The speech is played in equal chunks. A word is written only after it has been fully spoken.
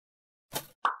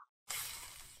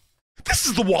This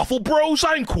is the Waffle Bros.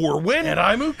 I'm Corwin. And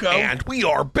I'm Uko. And we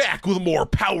are back with more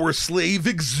PowerSlave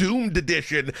Exhumed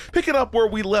edition. Picking up where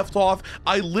we left off,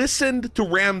 I listened to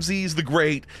Rameses the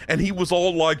Great, and he was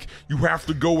all like, you have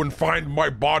to go and find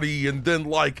my body, and then,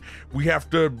 like, we have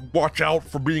to watch out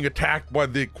for being attacked by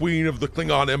the Queen of the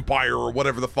Klingon Empire, or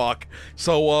whatever the fuck.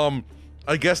 So,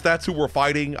 I guess that's who we're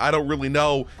fighting. I don't really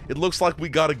know. It looks like we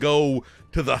gotta go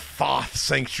to the Thoth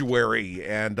Sanctuary,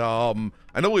 and,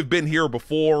 I know we've been here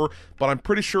before, but I'm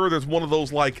pretty sure there's one of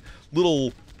those, like,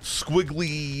 little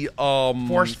squiggly,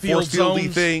 force fieldy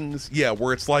things. Yeah,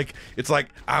 where it's like,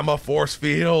 I'm a force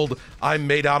field. I'm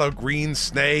made out of green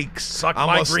snakes. Suck I'm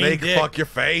my a green snake dick. fuck your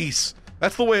face.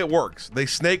 That's the way it works. They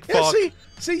snake Yeah, fuck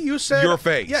see, you said your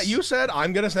face. Yeah, you said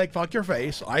I'm gonna snake fuck your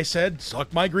face. I said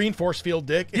suck my green force field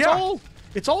dick. It's Yeah.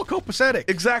 it's all copacetic.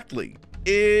 Exactly.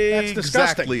 That's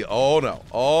disgusting. Exactly. Oh no.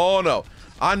 Oh no.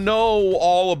 I know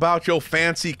all about your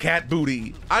fancy cat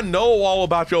booty. I know all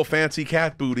about your fancy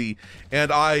cat booty,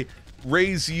 and I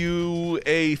raise you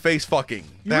a face fucking.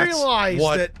 You That's realize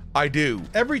what that I do.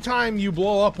 Every time you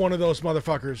blow up one of those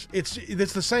motherfuckers,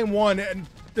 it's the same one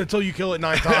until you kill it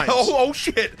 9 times. oh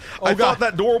shit. I thought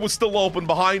that door was still open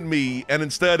behind me, and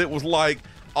instead it was like,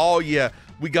 oh yeah,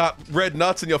 we got red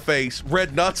nuts in your face,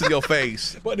 red nuts in your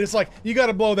face. But it's like you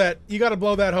gotta blow that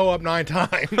hoe up 9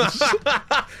 times.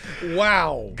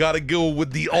 Wow. Gotta go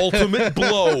with the ultimate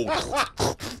blow.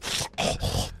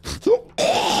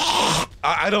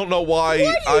 I don't know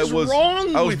why I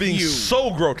was being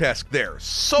so grotesque there.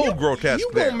 Grotesque you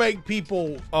there. gonna make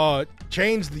people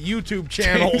change the YouTube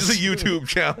channel. Change the YouTube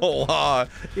channel.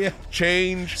 Yeah.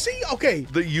 Change. See, okay.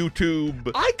 The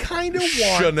YouTube. I kind of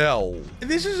want Chanel.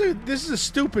 This is a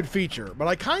stupid feature, but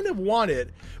I kind of want it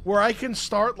where I can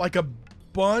start like a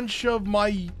bunch of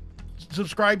my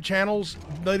subscribed channels,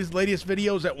 latest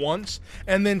videos at once,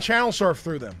 and then channel surf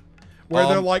through them. Where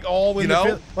they're like all in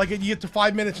like you get to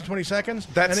 5 minutes and 20 seconds,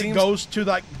 it goes to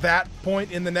like that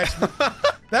point in the next.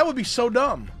 That would be so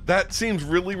dumb. That seems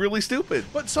really, really stupid.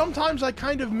 But sometimes I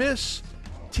kind of miss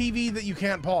TV that you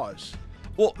can't pause.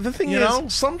 Well, the thing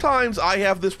is, sometimes I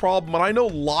have this problem, and I know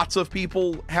lots of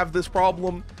people have this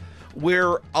problem,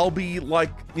 where I'll be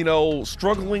like,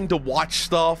 struggling to watch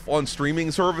stuff on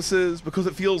streaming services because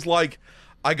it feels like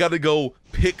I gotta go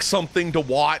pick something to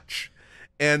watch.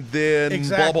 And then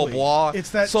blah, blah, blah.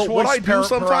 It's that so what I do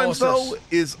sometimes, paralysis. though,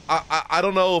 is I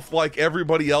don't know if, like,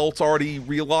 everybody else already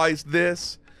realized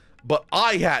this, but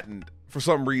I hadn't, for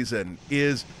some reason,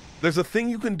 is there's a thing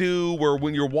you can do where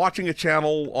when you're watching a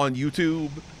channel on YouTube,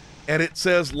 and it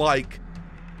says, like,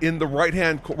 in the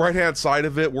right-hand side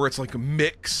of it, where it's, like, a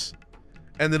mix,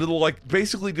 and then it'll, like,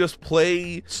 basically just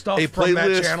play stuff a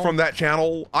playlist from that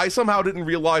channel. I somehow didn't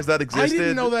realize that existed. I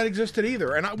didn't know that existed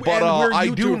either. But I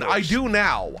do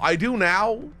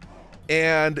now.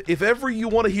 And if ever you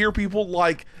want to hear people,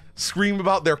 like, scream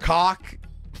about their cock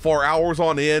for hours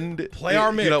on end, play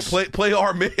our mix. Play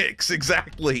our mix,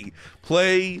 exactly.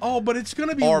 Play. Oh, but it's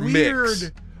gonna be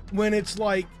weird when it's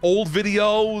like old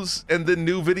videos and then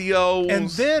new videos, and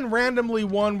then randomly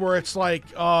one where it's like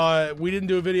we didn't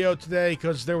do a video today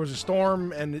because there was a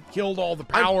storm and it killed all the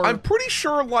power. I'm pretty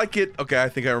sure, like, okay, I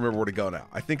think I remember where to go now.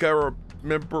 I think I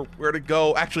remember where to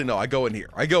go. Actually, no, I go in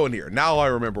here. Now I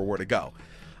remember where to go.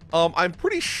 I'm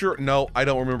pretty sure. No, I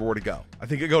don't remember where to go. I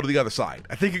think I go to the other side.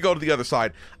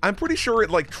 I'm pretty sure it,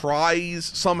 like, tries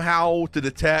somehow to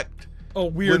detect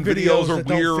weird when videos are that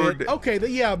don't weird. fit. Okay,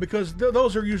 yeah, because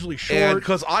those are usually short. And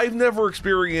because I've never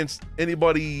experienced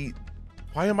anybody.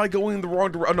 Why am I going in the wrong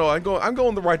direction? No, I'm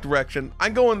going the right direction.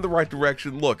 I'm going the right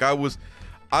direction. Look, I was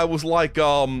like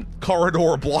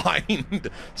corridor blind.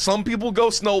 Some people go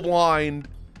snow blind.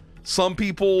 Some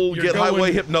people get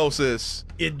highway hypnosis.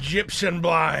 Egyptian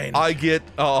blind. I get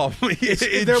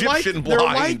Egyptian blind. They're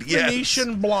like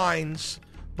Venetian blinds,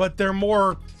 but they're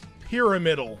more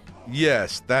pyramidal.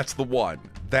 Yes, that's the one.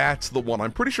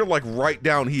 I'm pretty sure, like, right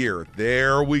down here.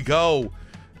 There we go.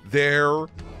 There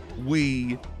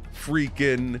we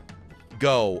freaking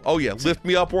go. Oh yeah, lift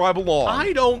me up where I belong.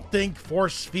 I don't think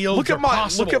force fields are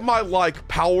possible. Look at my, like,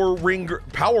 power finger.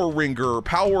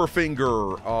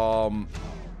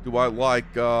 Do I like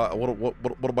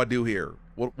what do I do here?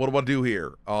 What do I do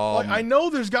here? I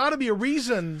know there's got to be a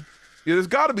reason. Yeah, there's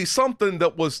got to be something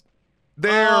that was.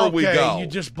 There we go. You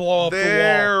just blow up the wall.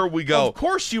 There we go. Of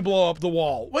course you blow up the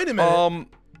wall. Wait a minute.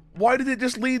 Why did it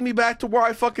just lead me back to where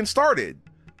I fucking started?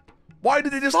 Why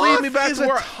did it just lead me back to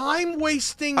where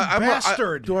time-wasting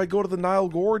bastard. Do I go to the Nile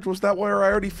Gorge? Was that where I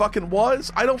already fucking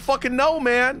was? I don't fucking know,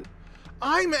 man.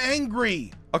 I'm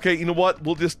angry. Okay, you know what?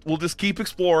 We'll just keep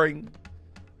exploring.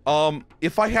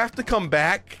 If I have to come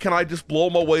back, can I just blow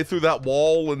my way through that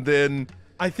wall and then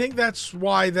I think that's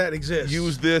why that exists.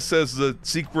 use this as the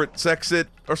secret sexit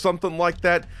or something like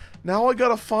that. Now I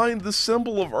gotta find the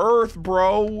symbol of Earth,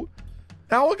 bro.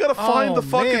 Now I gotta find the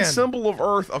fucking symbol of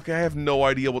Earth. Okay, I have no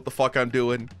idea what the fuck I'm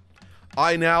doing.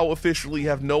 I now officially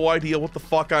have no idea what the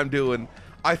fuck I'm doing.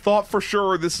 I thought for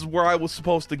sure this is where I was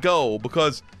supposed to go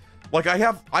because, like, I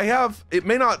have, it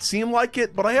may not seem like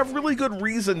it, but I have really good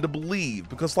reason to believe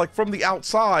because, like, from the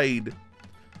outside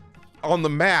on the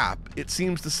map, it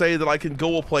seems to say that I can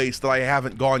go a place that I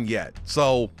haven't gone yet.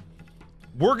 So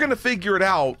we're gonna figure it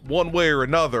out one way or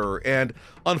another, and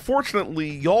unfortunately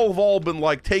y'all have all been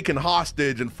like taken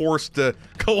hostage and forced to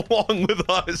go along with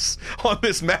us on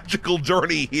this magical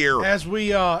journey here. As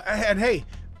we and hey,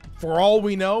 for all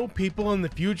we know, people in the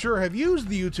future have used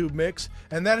the YouTube mix,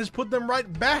 and that has put them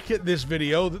right back at this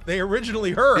video that they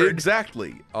originally heard.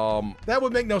 Exactly. That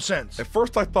would make no sense. At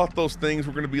first I thought those things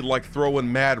were gonna be like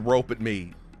throwing mad rope at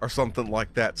me or something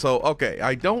like that. So okay,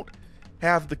 I don't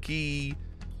have the key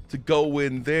to go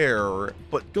in there,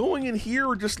 but going in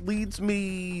here just leads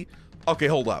me... Okay,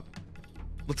 hold up.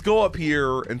 Let's go up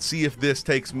here and see if this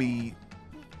takes me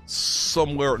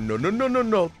somewhere.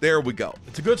 No. There we go.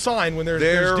 It's a good sign when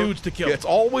there's dudes to kill. Yeah, it's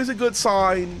always a good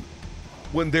sign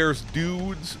when there's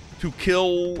dudes to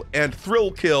kill and thrill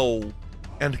kill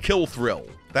and kill thrill.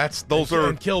 Those are...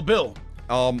 And Kill Bill.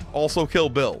 Also Kill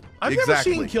Bill. I've never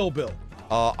seen Kill Bill.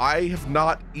 I have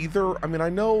not either. I mean, I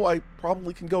know I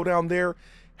probably can go down there.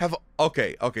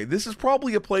 Okay, this is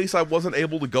probably a place I wasn't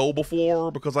able to go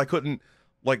before because I couldn't,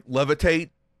 like, levitate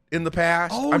in the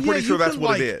past. Oh, I'm pretty sure that's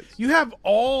what it is. You have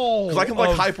all... Because I can,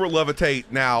 like,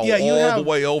 hyper-levitate now the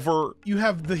way over. You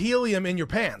have the helium in your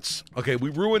pants. Okay,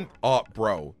 we ruined...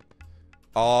 bro.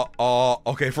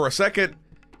 Okay, for a second,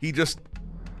 he just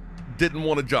didn't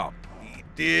want to jump. He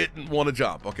didn't want to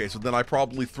jump. Okay, so then I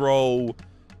probably throw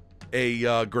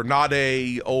a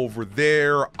grenade over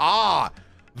there.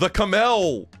 The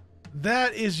camel.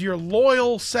 That is your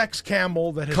loyal sex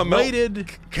camel that has waited.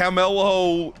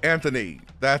 Camelo Anthony.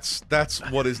 That's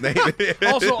what his name is.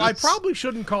 Also, I probably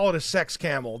shouldn't call it a sex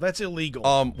camel. That's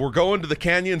illegal. We're going to the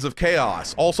Canyons of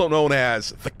Chaos, also known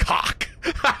as the Cock.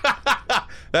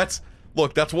 That's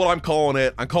what I'm calling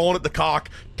it. I'm calling it the Cock.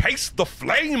 Taste the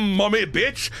flame, mummy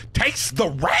bitch. Taste the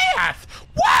wrath.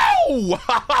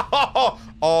 Whoa!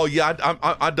 Oh yeah,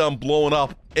 I done blowing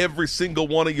up every single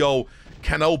one of yo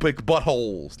canopic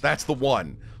buttholes. That's the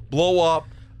one. Blow up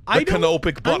the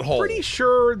canopic butthole. I'm pretty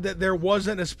sure that there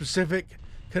wasn't a specific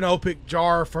canopic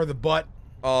jar for the butt.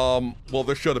 Well,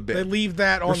 there should have been. They leave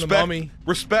that on the mummy.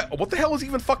 What the hell was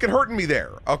even fucking hurting me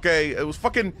there? Okay, it was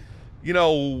fucking,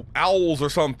 owls or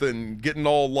something getting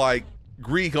all like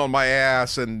Greek on my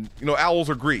ass, and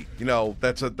owls are Greek.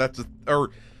 That's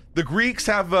or the Greeks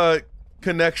have a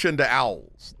connection to owls.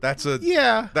 That's a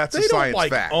science fact. They don't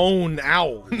like own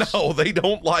owls. No, they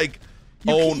don't like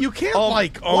own. You can't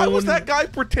like own. Why was that guy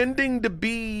pretending to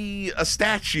be a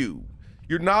statue?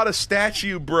 You're not a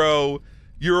statue, bro.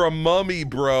 You're a mummy,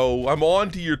 bro. I'm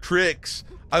on to your tricks.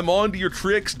 I'm on to your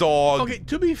tricks, dog. Okay,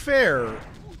 to be fair,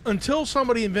 until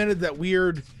somebody invented that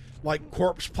weird, like,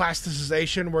 corpse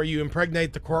plasticization where you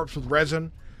impregnate the corpse with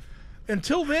resin,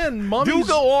 until then, mummies... Do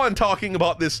go on talking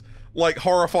about this, like,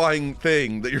 horrifying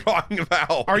thing that you're talking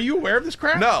about. Are you aware of this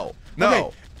crap? No. Okay,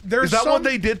 Is that what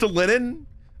they did to linen?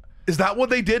 Is that what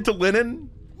they did to linen?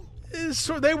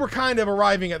 So they were kind of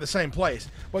arriving at the same place.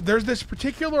 But there's this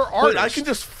particular artist... But I can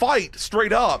just fight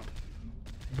straight up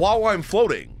while I'm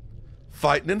floating.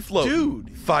 Fighting and floating.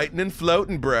 Dude. Fighting and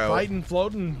floating, bro. Fighting,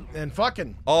 floating, and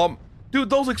fucking. Dude,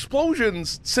 those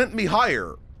explosions sent me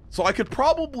higher. So I could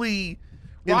probably,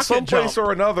 in some place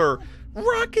or another,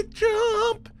 rocket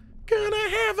jump. Gonna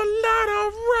have a lot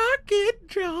of rocket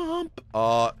jump.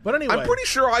 But anyway. I'm pretty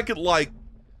sure I could, like,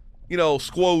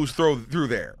 squoze through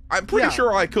there. I'm pretty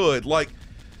sure I could. Like,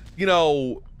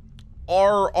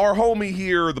 our homie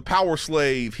here, the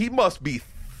PowerSlave, he must be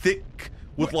thick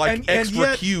with like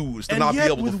extra cues to not be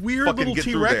able with to weird fucking little get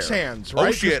T-Rex through there. hands, right?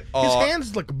 Oh shit! His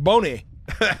hands look bony.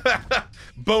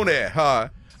 Bony, huh?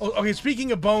 Oh, okay,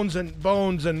 speaking of bones and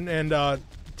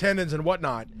tendons and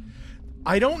whatnot,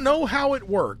 I don't know how it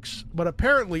works, but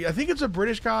apparently, I think it's a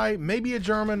British guy, maybe a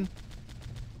German.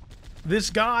 This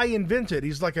guy invented.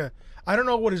 He's like I don't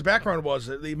know what his background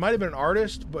was. He might have been an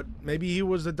artist, but maybe he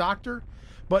was a doctor.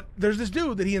 But there's this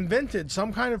dude that he invented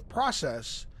some kind of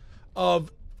process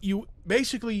of you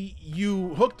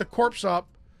hook the corpse up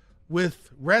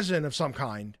with resin of some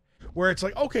kind, where it's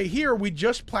like, okay, here we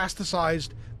just plasticized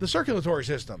the circulatory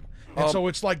system. And so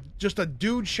it's like just a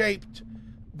dude-shaped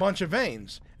bunch of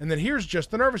veins. And then here's just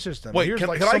the nervous system. Wait, here's can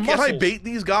like I bait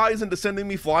these guys into sending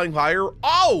me flying higher?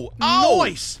 Oh!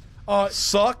 Nice!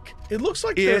 Suck It looks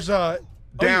like there's a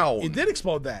down. It did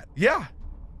explode that. Yeah,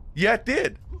 it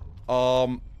did.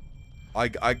 I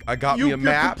got me a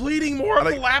map. You're completing more of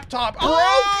the laptop. Bro!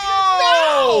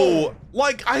 Oh, no!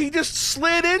 Like, he just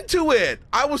slid into it.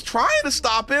 I was trying to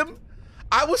stop him.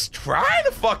 I was trying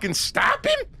to fucking stop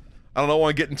him. I don't know why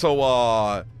I'm getting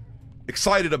so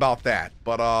excited about that,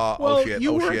 but well, oh shit,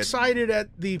 you were excited at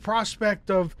the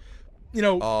prospect of, you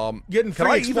know, getting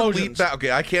free explosions. Even leap back?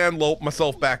 Okay, I can lope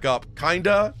myself back up,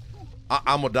 kinda.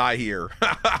 I'm gonna die here.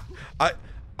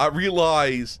 I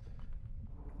realize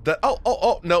that.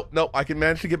 Oh, no, I can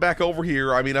manage to get back over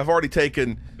here. I mean, I've already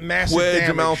taken massive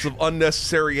amounts of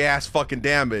unnecessary ass fucking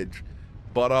damage.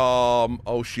 But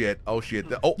oh shit.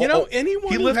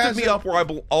 Anyone he lifted me up where I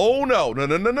belong. Oh no.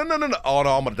 Oh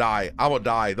no, I'm gonna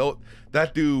die. Though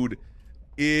that dude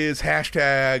is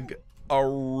hashtag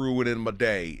ruining my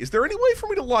day. Is there any way for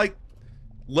me to like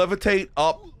levitate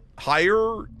up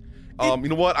higher? You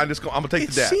know what? I'm gonna take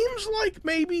the death. It seems like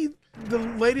maybe the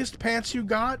latest pants you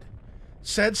got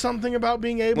said something about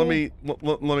being able.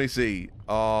 Let me see.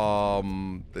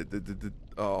 Hold,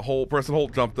 press and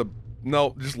hold, jump the.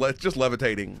 No, just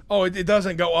levitating. Oh, it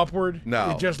doesn't go upward? No.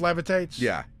 It just levitates?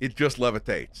 Yeah, it just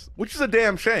levitates, which is a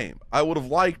damn shame. I would have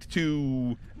liked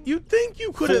to. You think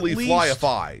you could fully at least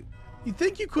flyify? You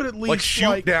think you could at least like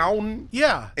shoot down?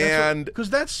 Yeah, and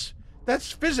because that's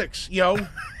physics, yo.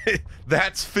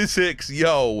 That's physics,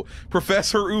 yo.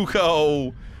 Professor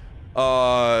Uko,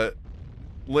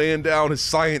 laying down his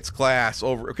science class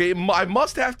over. Okay, I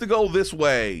must have to go this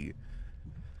way.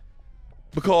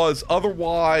 Because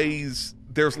otherwise,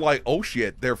 there's like, oh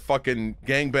shit, they're fucking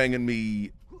gangbanging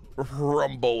me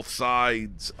from both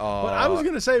sides. But I was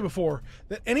going to say before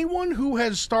that anyone who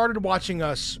has started watching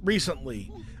us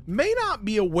recently may not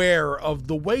be aware of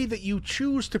the way that you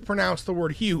choose to pronounce the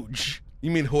word huge.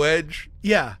 You mean huege?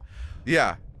 Yeah.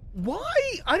 Yeah. Why?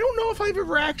 I don't know if I've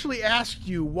ever actually asked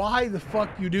you why the fuck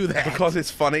you do that. Because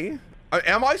it's funny.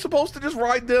 Am I supposed to just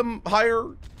ride them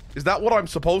higher? Is that what I'm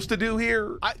supposed to do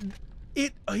here?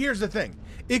 Here's the thing.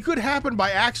 It could happen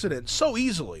by accident so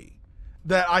easily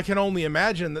that I can only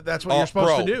imagine that that's what you're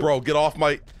supposed to do. Bro, get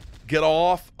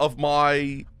off of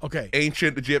my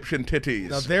ancient Egyptian titties.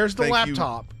 Now there's the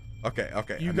laptop.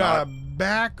 Okay. You gotta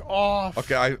back off.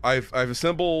 Okay, I've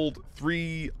assembled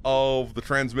 3 of the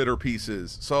transmitter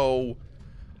pieces. So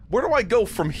where do I go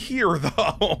from here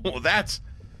though?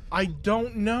 I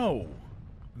don't know.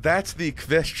 That's the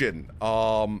question.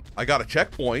 I got a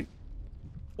checkpoint.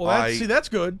 Well, that's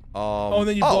good. And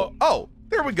then you blow. Oh,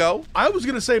 there we go. I was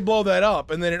gonna say blow that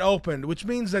up, and then it opened, which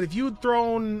means that if you had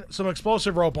thrown some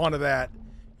explosive rope onto that,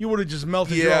 you would have just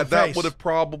melted your own face. Yeah, that would have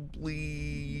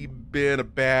probably been a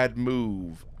bad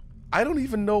move. I don't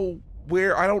even know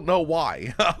where. I don't know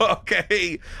why.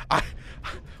 Okay,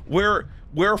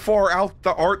 where far out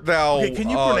art thou? Okay, can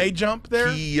you grenade jump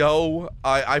there? Yo,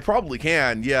 I probably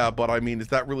can. Yeah, but I mean, is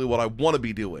that really what I want to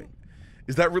be doing?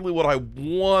 Is that really what I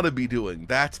want to be doing?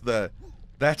 That's the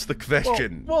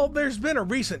question. Well, there's been a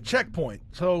recent checkpoint,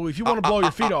 so if you want to blow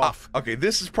your feet off. Okay,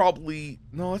 this is probably...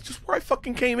 No, that's just where I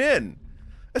fucking came in.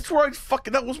 That's where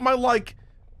that was my, like...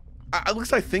 at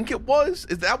least I think it was.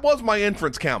 That was my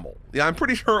entrance camel. Yeah, I'm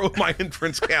pretty sure it was my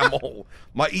entrance camel.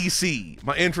 My EC.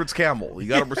 My entrance camel. You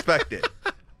gotta respect it.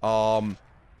 The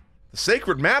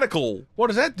Sacred Manacle... What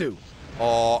does that do?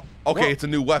 Okay, it's a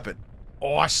new weapon.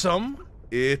 Awesome.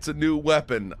 It's a new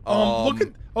weapon. Look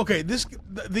at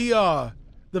the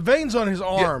veins on his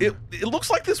arm. Yeah, it looks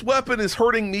like this weapon is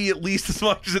hurting me at least as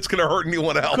much as it's going to hurt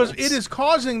anyone else. Because it is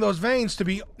causing those veins to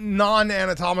be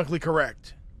non-anatomically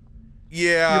correct.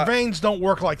 Yeah. Your veins don't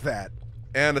work like that.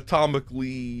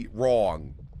 Anatomically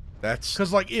wrong. That's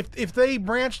because like if they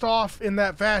branched off in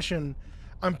that fashion,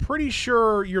 I'm pretty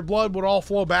sure your blood would all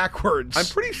flow backwards. I'm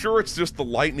pretty sure it's just the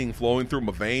lightning flowing through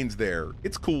my veins there.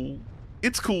 It's cool.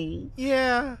 It's cool.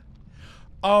 Yeah.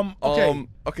 Okay.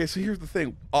 Okay, so here's the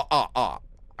thing.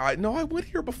 I know I went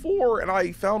here before and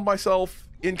I found myself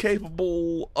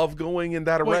incapable of going in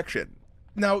that direction.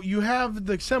 Now you have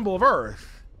the symbol of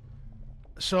Earth.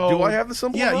 So do I have the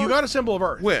symbol of Earth? Yeah, you got a symbol of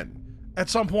Earth. When? At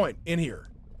some point in here.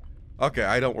 Okay,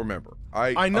 I don't remember.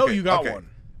 I know you got one.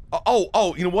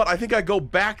 You know what? I think I go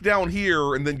back down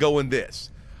here and then go in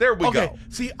this. There we go.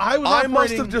 See, I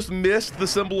must have just missed the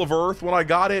symbol of Earth when I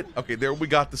got it. Okay, there we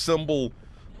got the symbol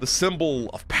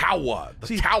of power.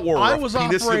 The tower of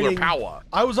peninsular power.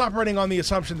 I was operating on the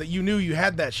assumption that you knew you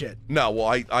had that shit. No,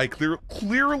 well,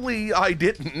 clearly I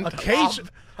didn't.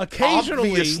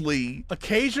 Occasionally,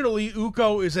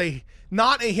 Uko is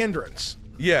not a hindrance.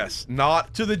 Yes,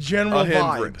 not to the general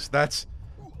hindrance. vibe.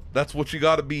 That's what you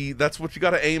got to be. That's what you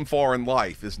got to aim for in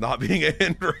life, is not being a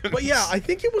hindrance. But yeah, I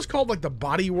think it was called like the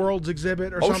Body Worlds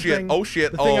exhibit or something. Shit! Oh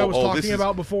shit! The thing I was talking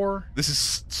about before. This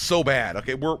is so bad.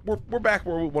 Okay, we're back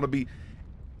where we want to be.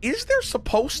 Is there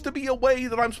supposed to be a way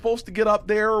that I'm supposed to get up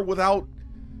there without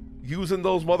using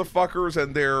those motherfuckers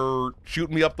and they're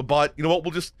shooting me up the butt? You know what?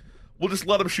 We'll just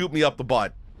let them shoot me up the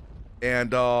butt.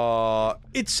 And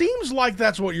it seems like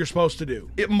that's what you're supposed to do.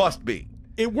 It must be.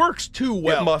 It works too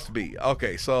well. It must be.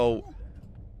 Okay, so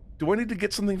do I need to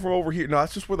get something from over here? No,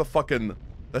 that's just where the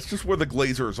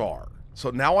glazers are.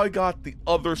 So now I got the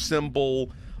other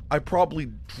symbol. I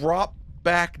probably drop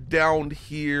back down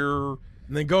here.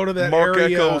 And then go to that Mark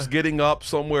area. Echo's getting up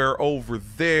somewhere over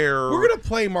there. We're gonna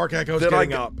play Mark Echo's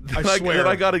getting up. I swear. Then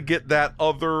I gotta get that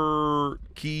other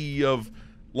key of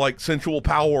like sensual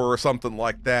power or something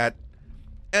like that.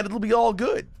 And it'll be all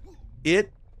good.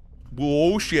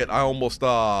 Oh shit! I almost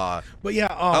I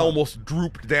almost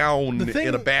drooped down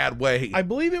in a bad way. I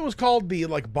believe it was called the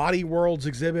like Body Worlds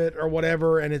exhibit or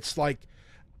whatever, and it's like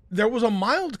there was a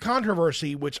mild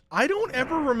controversy which I don't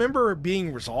ever remember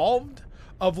being resolved.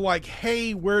 Of like,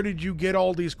 hey, where did you get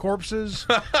all these corpses?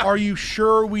 Are you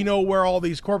sure we know where all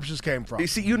these corpses came from? You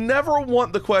see, you never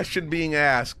want the question being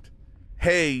asked,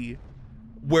 hey,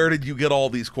 where did you get all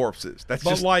these corpses? That's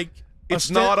just like. It's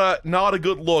not a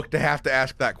good look to have to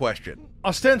ask that question.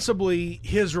 Ostensibly,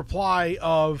 his reply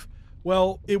of,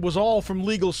 well, it was all from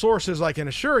legal sources, I can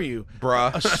assure you.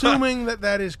 Bruh. Assuming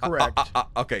that is correct.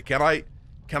 Okay, can I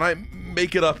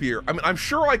make it up here? I mean, I'm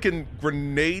sure I can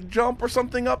grenade jump or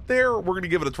something up there. We're going to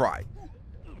give it a try.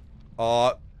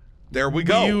 There we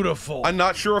go. Beautiful. I'm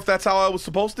not sure if that's how I was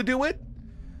supposed to do it.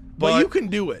 But you can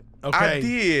do it, okay? I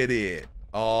did it.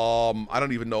 I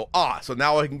don't even know. So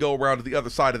now I can go around to the other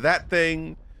side of that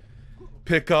thing,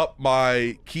 pick up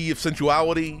my key of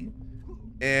sensuality,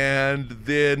 and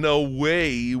then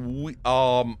away we.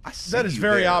 I see that is you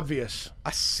very there. obvious.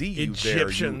 I see you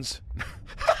Egyptians. there.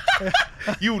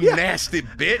 You nasty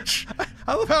bitch.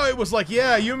 I love how it was like,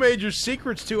 yeah, you made your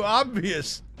secrets too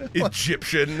obvious.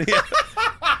 Egyptian.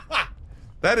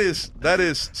 That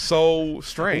is so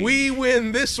strange. We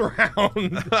win this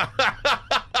round.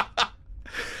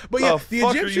 But yeah, the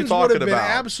Egyptians would have been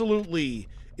absolutely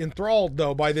enthralled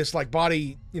though by this like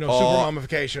body, super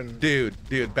mummification. Dude,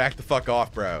 back the fuck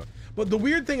off, bro. But the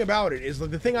weird thing about it is like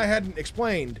the thing I hadn't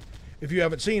explained, if you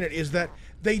haven't seen it, is that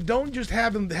they don't just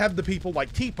have the people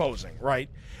like T-posing, right?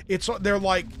 They're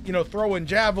like, throwing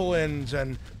javelins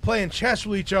and playing chess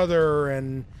with each other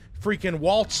and freaking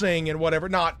waltzing and whatever.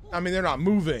 They're not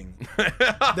moving.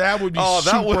 That would be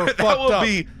that would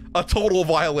be a total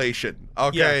violation.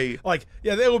 Okay.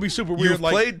 Yeah, that would be super weird. You've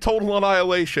played Total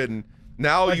Annihilation.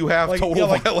 Now you have total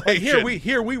violation.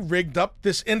 Here we rigged up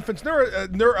this infant's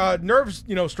nerves,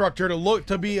 structure to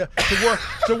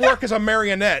work as a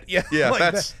marionette. Yeah,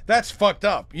 that's fucked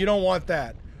up. You don't want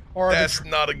that. Or that's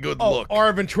not a good look. Or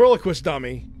a ventriloquist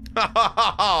dummy.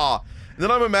 Then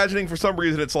I'm imagining for some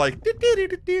reason it's like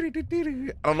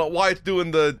I don't know why it's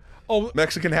doing the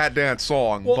Mexican hat dance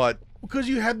song, but because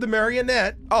you had the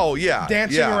marionette. Oh yeah,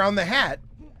 dancing around the hat.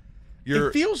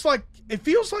 It feels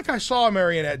like I saw a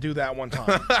marionette do that one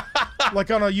time,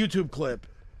 like on a YouTube clip.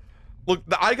 Look,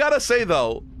 I gotta say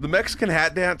though, the Mexican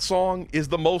hat dance song is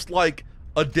the most like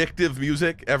addictive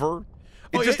music ever.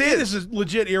 It is. This is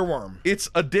legit earworm. It's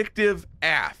addictive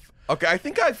AF. Okay, I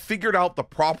think I figured out the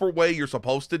proper way you're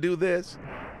supposed to do this.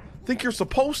 I think you're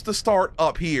supposed to start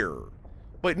up here.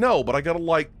 But no, I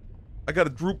gotta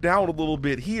droop down a little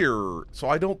bit here. So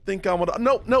I don't think I'm gonna,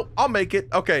 no, I'll make it.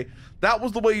 Okay, that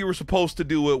was the way you were supposed to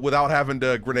do it without having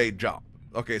to grenade jump.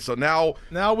 Okay, so now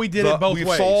we did it both ways.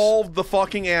 We've solved the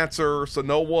fucking answer, so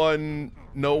no one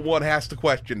has to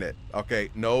question it. Okay,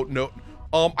 no.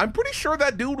 I'm pretty sure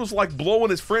that dude was like blowing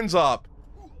his friends up.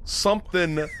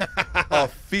 Something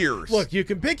fierce. Look, you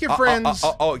can pick your friends.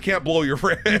 You can't blow your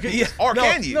friends.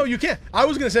 Can you? No, you can't. I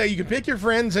was going to say you can pick your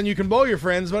friends and you can blow your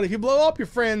friends, but if you blow up your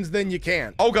friends, then you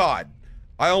can't. Oh, God.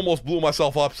 I almost blew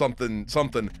myself up something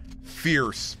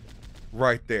fierce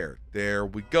right there. There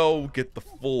we go. Get the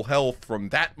full health from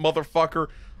that motherfucker.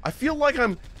 I feel like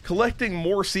I'm collecting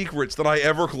more secrets than I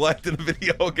ever collect in a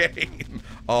video game.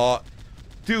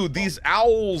 Dude, these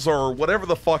owls or whatever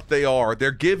the fuck they are,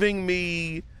 they're giving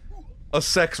me a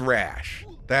sex rash.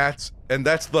 That's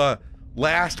the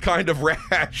last kind of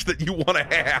rash that you want to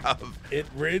have. It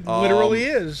literally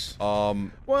is.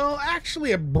 Well,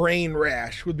 actually, a brain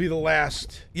rash would be the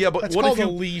last. Yeah, but that's what called if you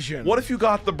a lesion? What if you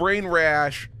got the brain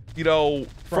rash,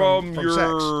 from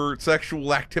your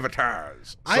sexual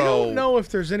activities? I don't know if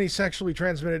there's any sexually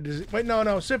transmitted disease. Wait,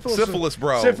 no, syphilis. Syphilis,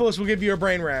 bro. Syphilis will give you a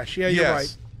brain rash. Yeah, you're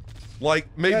right. Like,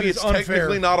 maybe That is it's unfair.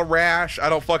 technically not a rash. I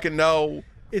don't fucking know.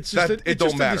 It's just, It it's don't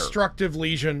just matter. a destructive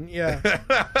lesion. Yeah.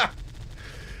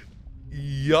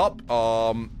 Yup.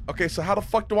 Okay, so how the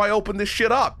fuck do I open this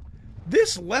shit up?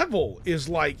 This level is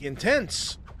like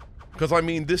intense. Because I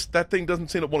mean, that thing doesn't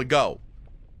seem to want to go.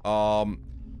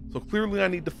 So clearly I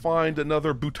need to find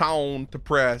another bouton to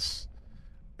press,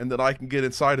 and then I can get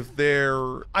inside of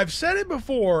there. I've said it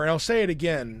before, and I'll say it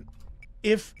again.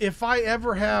 If I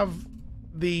ever have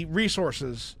the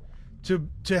resources to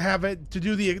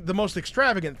do the most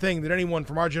extravagant thing that anyone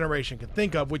from our generation can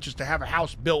think of, which is to have a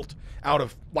house built out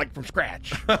of, like, from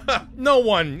scratch. No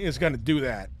one is going to do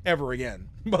that ever again.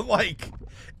 But, like,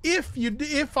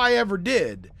 if I ever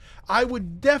did, I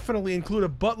would definitely include a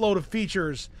buttload of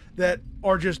features that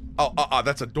are just...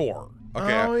 that's a door.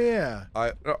 Okay. Oh, yeah.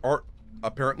 Or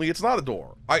apparently it's not a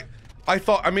door. I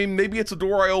thought, I mean, maybe it's a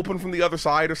door I open from the other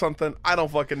side or something. I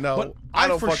don't fucking know. But I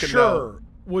don't for fucking sure know.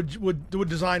 would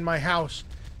design my house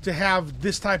to have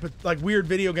this type of, like, weird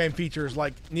video game features,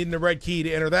 like needing a red key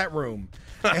to enter that room,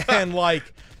 and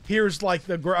like here's like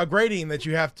a grating that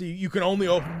you can only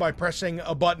open by pressing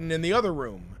a button in the other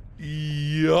room.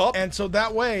 Yup. And so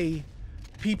that way,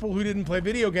 people who didn't play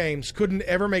video games couldn't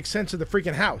ever make sense of the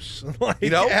freaking house, like,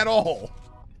 at all.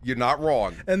 You're not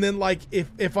wrong. And then, like,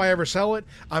 if I ever sell it,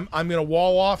 I'm gonna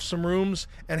wall off some rooms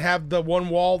and have the one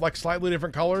wall like slightly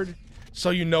different colored, so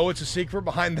you know it's a secret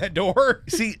behind that door.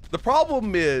 See, the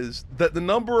problem is that the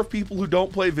number of people who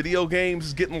don't play video games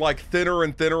is getting like thinner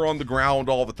and thinner on the ground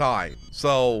all the time.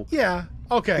 So Yeah.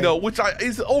 Okay. you know, which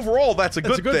is overall that's a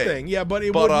good thing. Yeah, but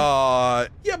it But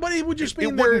would just mean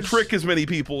it wouldn't there's... trick as many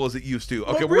people as it used to.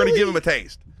 Okay, But we're gonna really- give him a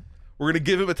taste. We're gonna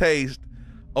give him a taste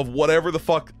of whatever the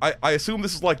fuck. I assume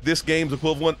this is like this game's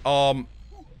equivalent. I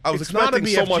was It's not a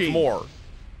expecting so much BFG. more.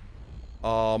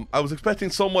 I was expecting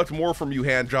so much more from you,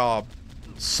 Handjob.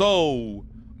 So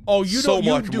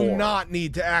much do more. not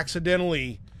need to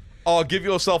accidentally... Give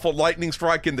yourself a lightning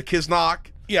strike in the Kiznok.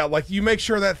 Yeah, like, you make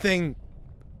sure that thing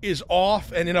is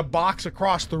off and in a box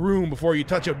across the room before you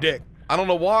touch your dick. I don't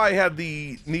know why I had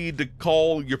the need to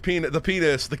call your penis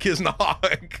the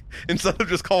Kiznok instead of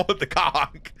just calling it the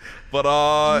cock. But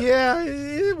yeah,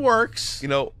 it works. you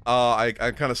know, I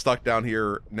kind of stuck down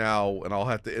here now, and I'll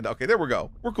have to. Okay, there we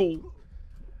go. We're cool.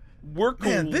 We're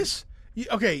cool. Man,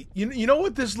 okay, you know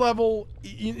what this level...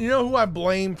 You know who I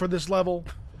blame for this level?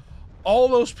 All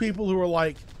those people who are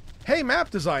like, hey, map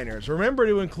designers, remember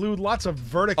to include lots of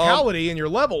verticality in your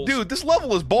levels. Dude, this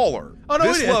level is baller. Oh, no,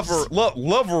 this it is.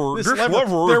 lever is there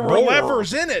baller. were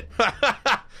levers in it.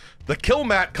 The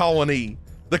Killmat Colony,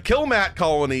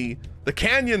 the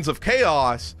Canyons of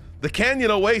Chaos, the Canyon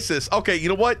Oasis. Okay, you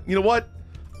know what?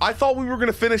 I thought we were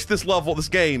gonna finish this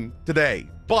game today,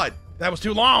 but That was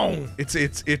too long.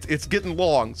 it's getting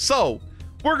long. So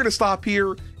we're gonna stop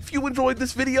here. If you enjoyed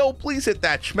this video, please hit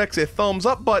that schmexy thumbs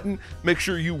up button. Make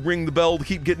sure you ring the bell to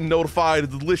keep getting notified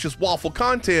of the delicious waffle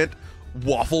content.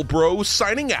 Waffle Bros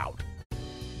signing out.